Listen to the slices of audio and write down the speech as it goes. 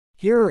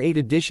Here are 8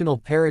 additional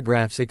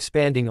paragraphs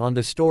expanding on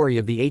the story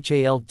of the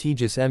HAL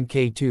Tejas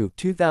Mk2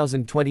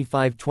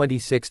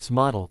 2025-26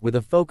 model with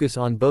a focus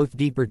on both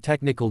deeper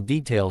technical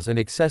details and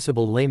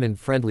accessible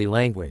layman-friendly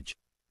language.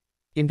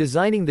 In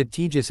designing the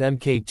Tejas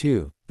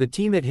Mk2, the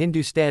team at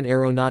Hindustan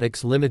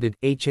Aeronautics Limited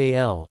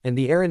 (HAL) and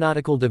the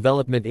Aeronautical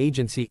Development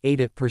Agency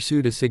 (ADA)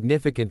 pursued a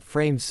significant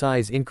frame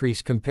size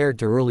increase compared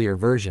to earlier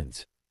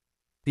versions.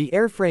 The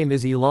airframe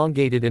is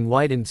elongated and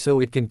widened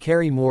so it can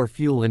carry more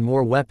fuel and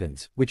more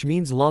weapons, which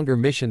means longer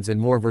missions and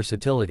more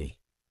versatility.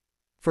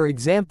 For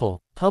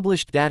example,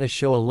 published data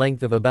show a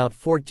length of about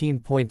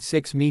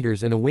 14.6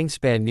 meters and a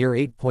wingspan near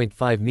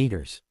 8.5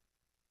 meters.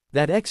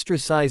 That extra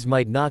size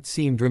might not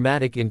seem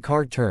dramatic in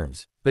car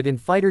terms, but in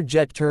fighter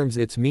jet terms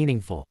it's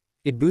meaningful.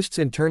 It boosts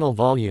internal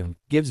volume,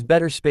 gives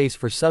better space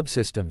for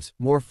subsystems,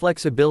 more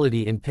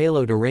flexibility in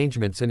payload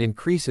arrangements, and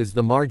increases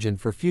the margin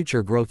for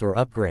future growth or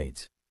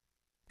upgrades.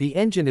 The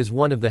engine is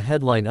one of the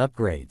headline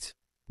upgrades.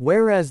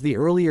 Whereas the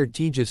earlier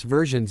Tejas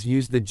versions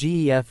used the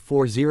GE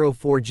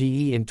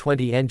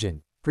F414-INS6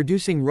 engine,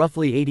 producing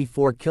roughly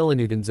 84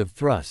 kilonewtons of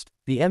thrust,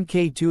 the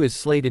Mk2 is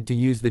slated to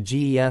use the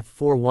GE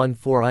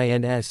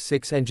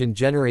F414-INS6 engine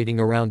generating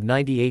around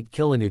 98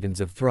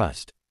 kilonewtons of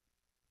thrust.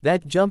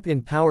 That jump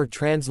in power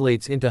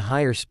translates into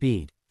higher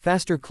speed,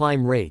 faster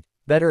climb rate,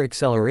 better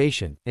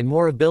acceleration, and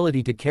more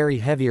ability to carry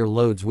heavier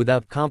loads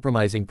without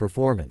compromising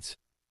performance.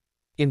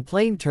 In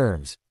plain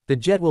terms, the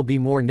jet will be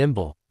more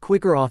nimble,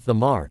 quicker off the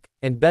mark,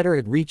 and better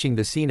at reaching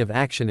the scene of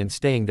action and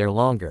staying there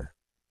longer.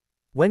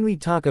 When we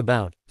talk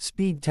about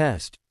speed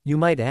test, you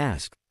might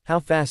ask, how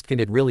fast can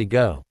it really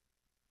go?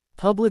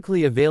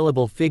 Publicly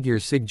available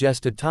figures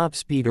suggest a top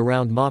speed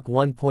around Mach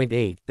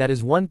 1.8, that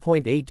is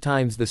 1.8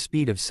 times the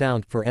speed of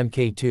sound, for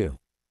Mk2.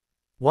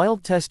 While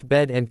test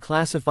bed and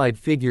classified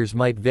figures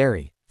might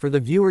vary, for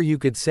the viewer you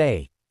could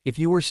say, if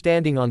you were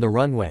standing on the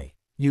runway,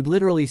 you'd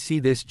literally see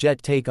this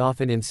jet take off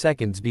and in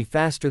seconds be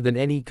faster than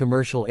any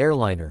commercial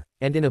airliner,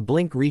 and in a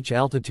blink reach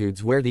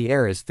altitudes where the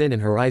air is thin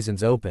and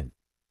horizons open.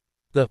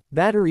 The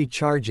battery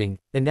charging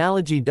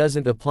analogy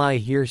doesn't apply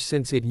here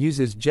since it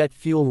uses jet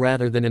fuel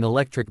rather than an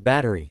electric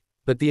battery,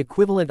 but the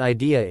equivalent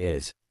idea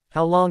is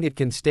how long it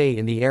can stay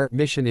in the air,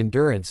 mission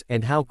endurance,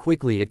 and how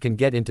quickly it can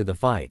get into the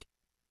fight.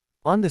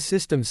 On the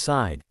systems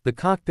side, the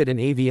cockpit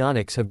and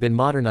avionics have been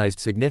modernized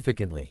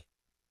significantly.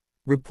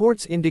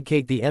 Reports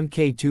indicate the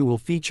Mk2 will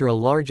feature a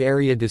large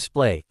area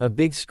display, a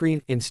big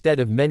screen, instead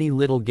of many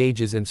little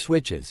gauges and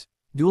switches,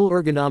 dual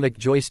ergonomic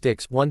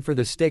joysticks, one for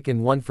the stick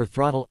and one for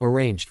throttle,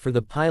 arranged for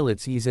the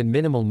pilot's ease and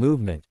minimal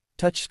movement,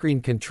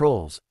 touchscreen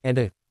controls, and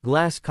a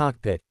glass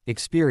cockpit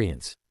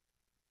experience.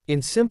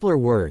 In simpler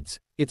words,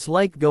 it's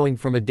like going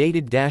from a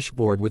dated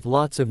dashboard with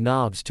lots of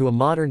knobs to a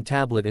modern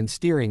tablet and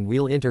steering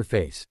wheel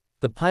interface.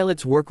 The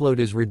pilot's workload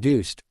is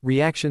reduced,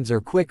 reactions are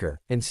quicker,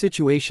 and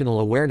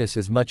situational awareness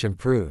is much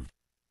improved.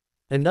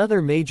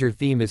 Another major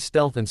theme is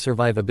stealth and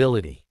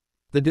survivability.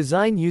 The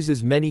design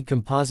uses many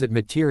composite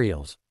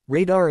materials,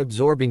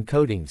 radar-absorbing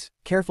coatings,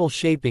 careful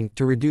shaping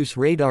to reduce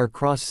radar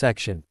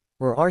cross-section,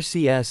 or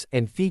RCS,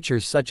 and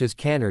features such as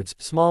canards,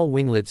 small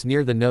winglets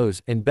near the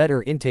nose, and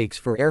better intakes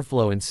for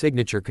airflow and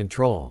signature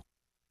control.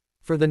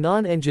 For the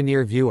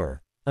non-engineer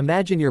viewer,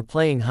 imagine you're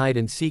playing hide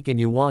and seek and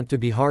you want to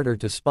be harder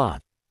to spot.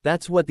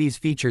 That's what these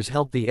features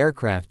help the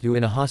aircraft do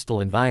in a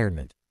hostile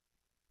environment.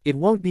 It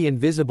won't be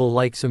invisible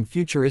like some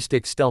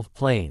futuristic stealth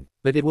plane,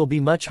 but it will be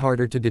much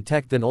harder to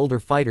detect than older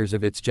fighters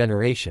of its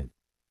generation.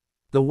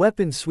 The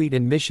weapon suite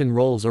and mission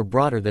roles are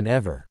broader than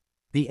ever.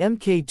 The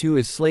Mk2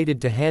 is slated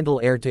to handle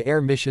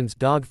air-to-air missions,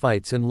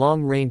 dogfights and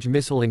long-range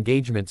missile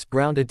engagements,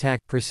 ground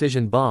attack,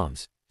 precision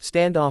bombs,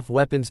 standoff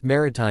weapons,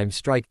 maritime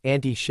strike,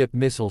 anti-ship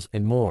missiles,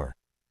 and more.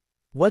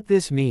 What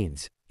this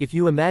means: if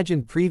you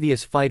imagine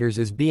previous fighters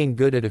as being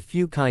good at a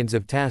few kinds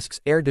of tasks,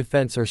 air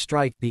defense or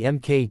strike, the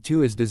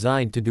Mk2 is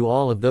designed to do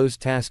all of those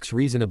tasks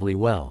reasonably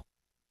well.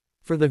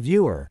 For the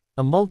viewer,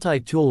 a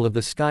multi-tool of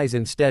the skies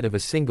instead of a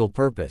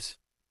single-purpose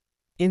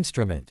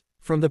instrument.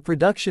 From the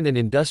production and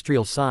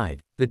industrial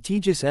side, the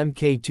Tejas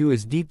Mk2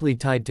 is deeply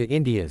tied to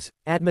India's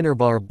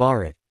Atmanirbhar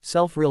Bharat,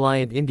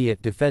 self-reliant India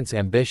defense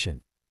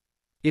ambition.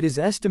 It is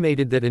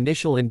estimated that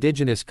initial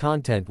indigenous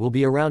content will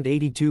be around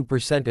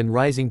 82% and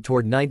rising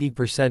toward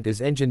 90% as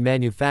engine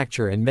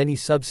manufacture and many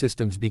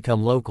subsystems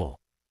become local.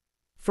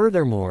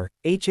 Furthermore,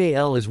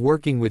 HAL is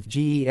working with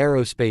GE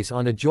Aerospace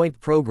on a joint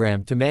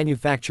program to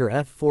manufacture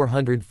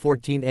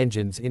F414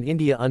 engines in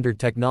India under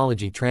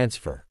technology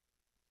transfer.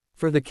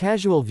 For the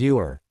casual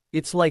viewer,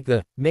 it's like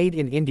the "Made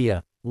in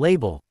India"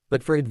 label,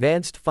 but for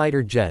advanced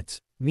fighter jets,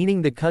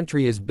 meaning the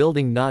country is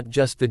building not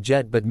just the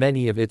jet but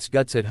many of its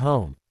guts at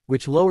home,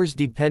 which lowers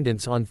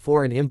dependence on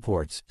foreign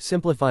imports,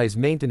 simplifies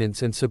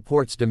maintenance and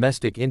supports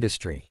domestic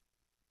industry.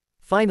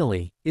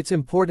 Finally, it's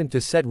important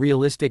to set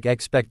realistic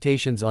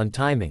expectations on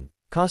timing,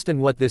 cost and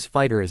what this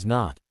fighter is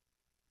not.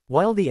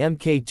 While the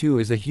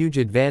Mk2 is a huge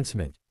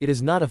advancement, it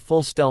is not a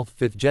full stealth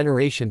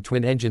fifth-generation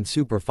twin-engine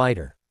super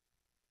fighter.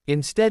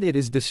 Instead, it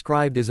is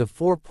described as a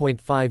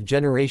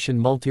 4.5-generation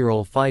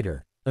multirole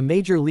fighter, a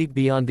major leap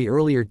beyond the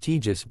earlier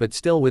Tejas but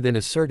still within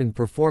a certain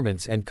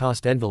performance and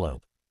cost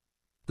envelope.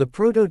 The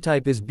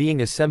prototype is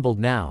being assembled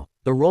now,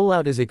 the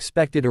rollout is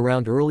expected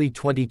around early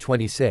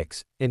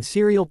 2026, and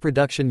serial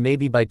production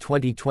maybe by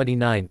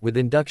 2029 with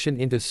induction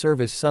into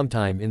service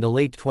sometime in the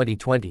late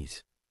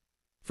 2020s.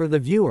 For the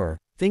viewer,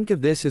 think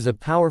of this as a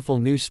powerful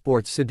new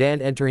sports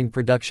sedan entering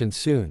production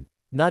soon,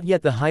 not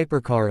yet the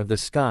hypercar of the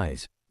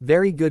skies,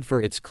 very good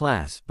for its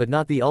class but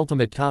not the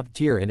ultimate top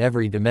tier in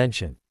every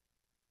dimension.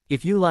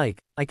 If you like,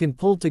 I can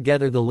pull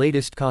together the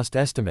latest cost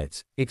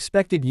estimates,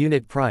 expected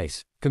unit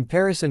price,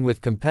 comparison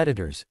with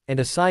competitors, and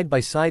a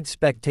side-by-side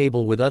spec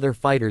table with other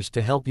fighters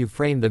to help you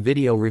frame the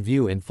video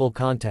review in full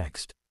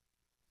context.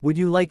 Would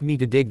you like me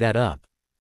to dig that up?